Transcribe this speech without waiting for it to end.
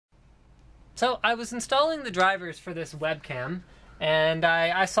So I was installing the drivers for this webcam, and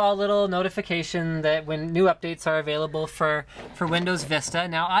I saw a little notification that when new updates are available for Windows Vista.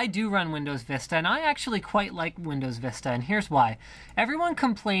 Now, I do run Windows Vista, and I actually quite like Windows Vista, and here's why. Everyone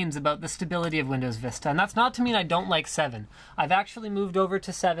complains about the stability of Windows Vista, and that's not to mean I don't like 7. I've actually moved over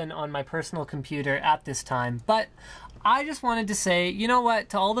to 7 on my personal computer at this time, but I just wanted to say, you know what,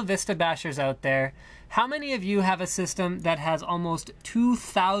 to all the Vista bashers out there, how many of you have a system that has almost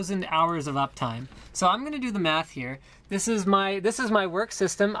 2,000 hours of uptime? So I'm going to do the math here. This is my work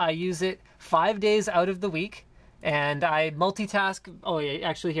system. I use it 5 days out of the week, and I multitask. Oh, yeah,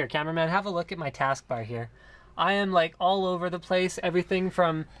 actually, here, cameraman, have a look at my taskbar here. I am like all over the place, everything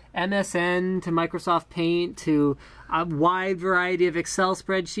from MSN to Microsoft Paint to a wide variety of Excel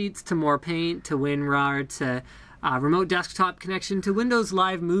spreadsheets to more Paint to WinRAR to remote desktop connection to Windows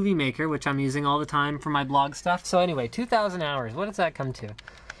Live Movie Maker, which I'm using all the time for my blog stuff. So anyway, 2,000 hours. What does that come to?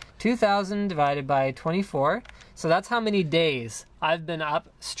 2,000 divided by 24. So that's how many days I've been up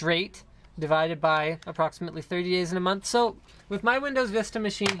straight, divided by approximately 30 days in a month. So with my Windows Vista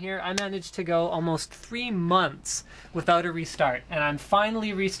machine here, I managed to go almost 3 months without a restart. And I'm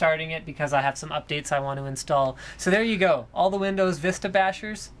finally restarting it because I have some updates I want to install. So there you go. All the Windows Vista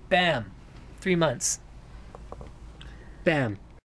bashers, bam, 3 months. Bam.